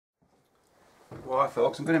Right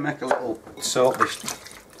folks, I'm going to make a little soap dish.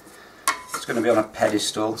 It's going to be on a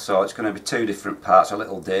pedestal, so it's going to be two different parts, a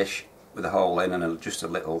little dish with a hole in and just a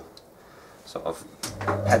little sort of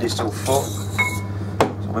pedestal foot.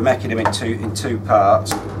 So we're making them in two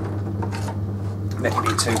parts. Making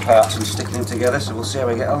it in two parts and sticking them together, so we'll see how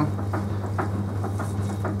we get on.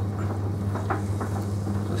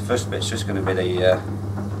 So the first bit's just going to be the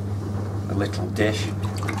little dish.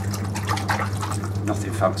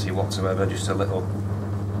 Nothing fancy whatsoever, just a little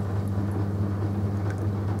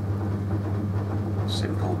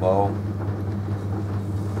simple bowl,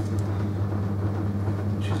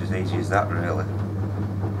 which is as easy as that really.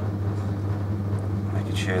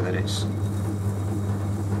 Making sure that it's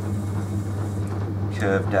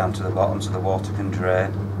curved down to the bottom so the water can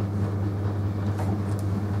drain.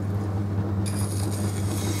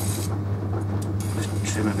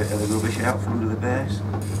 Just trim a bit of the rubbish out from under the base.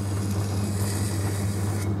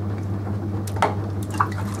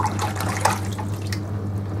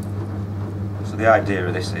 So the idea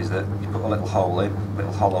of this is that you put a little hole in, a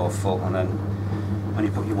little hollow foot, and then when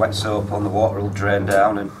you put your wet soap on, the water will drain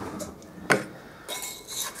down and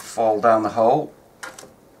fall down the hole,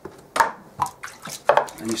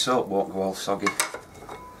 and your soap won't go all soggy.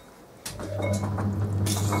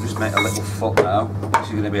 So I'll just make a little foot now, which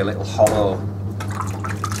is going to be a little hollow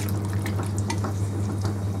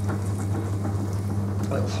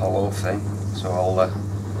thing. So I'll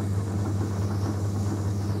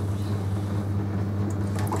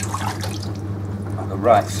go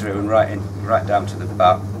right through and right down to the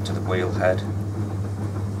back, to the wheel head.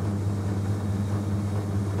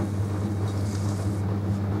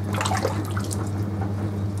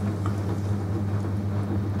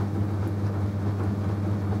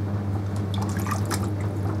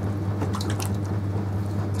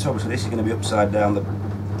 So obviously this is going to be upside down, the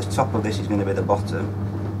top of this is going to be the bottom,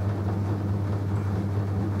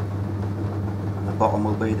 and the bottom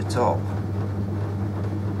will be the top.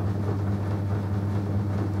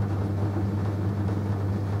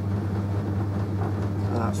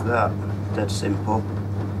 So that's that, dead simple.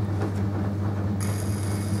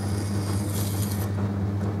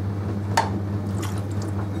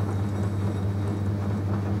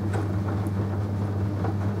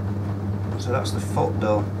 So that's the foot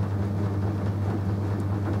done.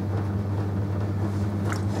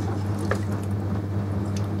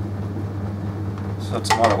 So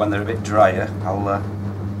tomorrow when they're a bit drier,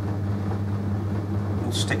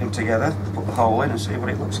 we'll stick them together, put the hole in and see what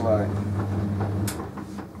it looks like.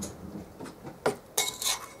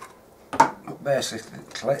 But basically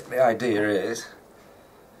the idea is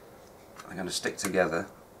they're going to stick together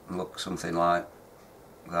and look something like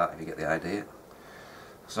that, if you get the idea.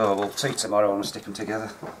 So we'll see tomorrow and stick them together.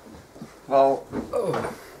 Well,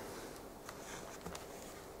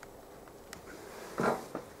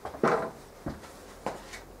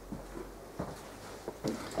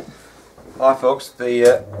 Hi folks,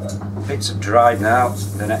 the bits have dried now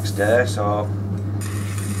the next day, so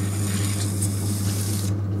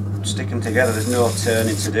stick them together. There's no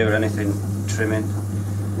turning to do or anything, trimming,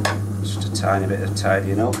 just a tiny bit of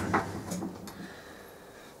tidying up.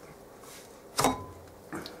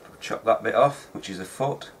 Chop that bit off, which is a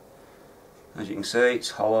foot. As you can see, it's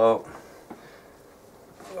hollow.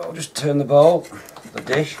 I'll just turn the bowl, the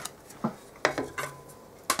dish.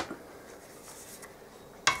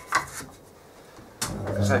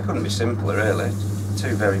 So it couldn't be simpler really.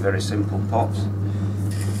 Two very, very simple pots.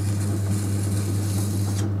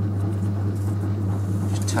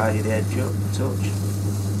 Just tidy the edge up a touch.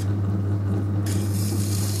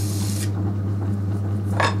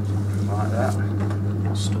 Like that.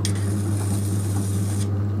 Stuck.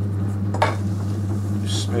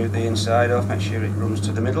 Just smooth the inside off, make sure it runs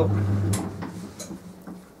to the middle.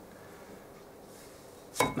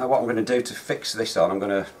 Now what I'm going to do to fix this on, I'm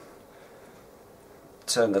going to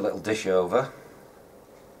turn the little dish over,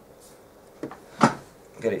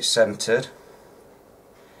 get it centred,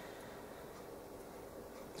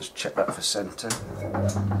 just check that for centre,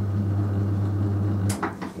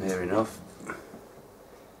 near enough,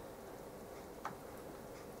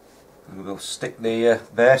 and we'll stick the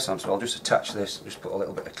base on. So I'll just attach this, just put a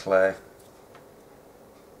little bit of clay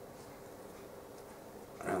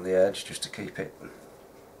around the edge just to keep it.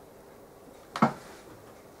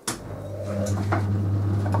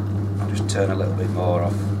 Turn a little bit more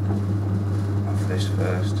off this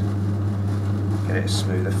first, get it a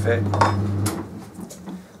smoother fit,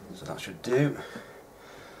 so that should do.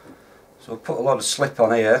 So we'll put a lot of slip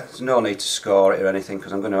on here. There's no need to score it or anything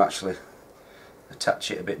because I'm going to actually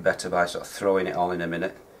attach it a bit better by sort of throwing it on in a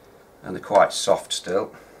minute, and they're quite soft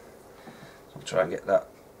still, so I'll try and get that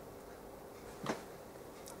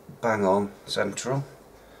bang on central.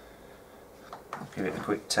 Give it a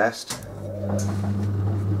quick test.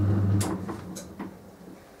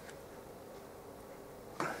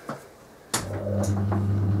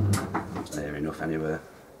 It's near enough anyway.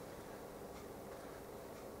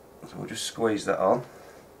 So we'll just squeeze that on.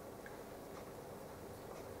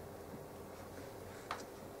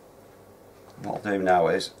 What I'll do now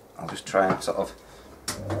is I'll just try and sort of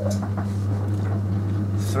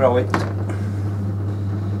throw it,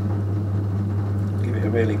 give it a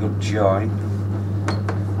really good join.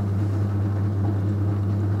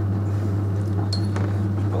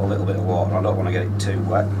 Just put a little bit of water, I don't want to get it too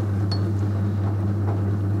wet.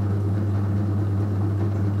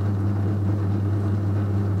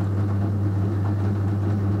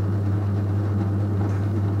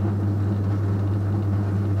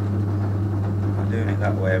 Doing it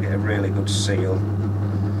that way I get a really good seal.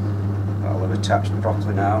 That'll have attached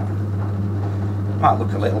properly now. Might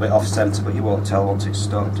look a little bit off centre, but you won't tell once it's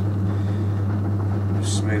stopped.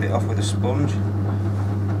 Just smooth it off with a sponge.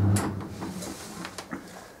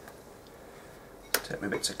 Take my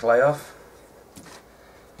bits of clay off.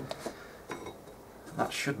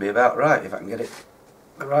 That should be about right if I can get it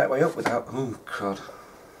the right way up without... oh God.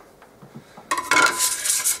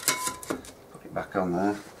 Put it back on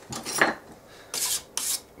there.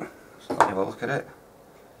 Have a look at it.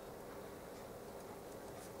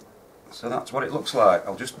 So that's what it looks like.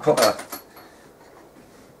 I'll just put a,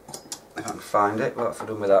 if I can find it, what have I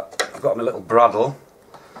done with that? I've got my little bradawl.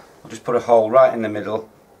 I'll just put a hole right in the middle,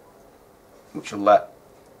 which will let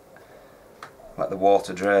the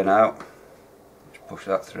water drain out. Just push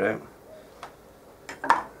that through.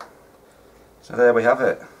 So there we have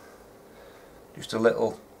it. Just a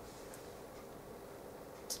little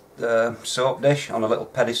soap dish on a little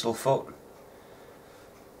pedestal foot.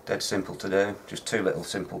 Dead simple to do, just two little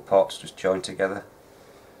simple pots just joined together.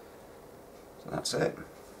 So that's it.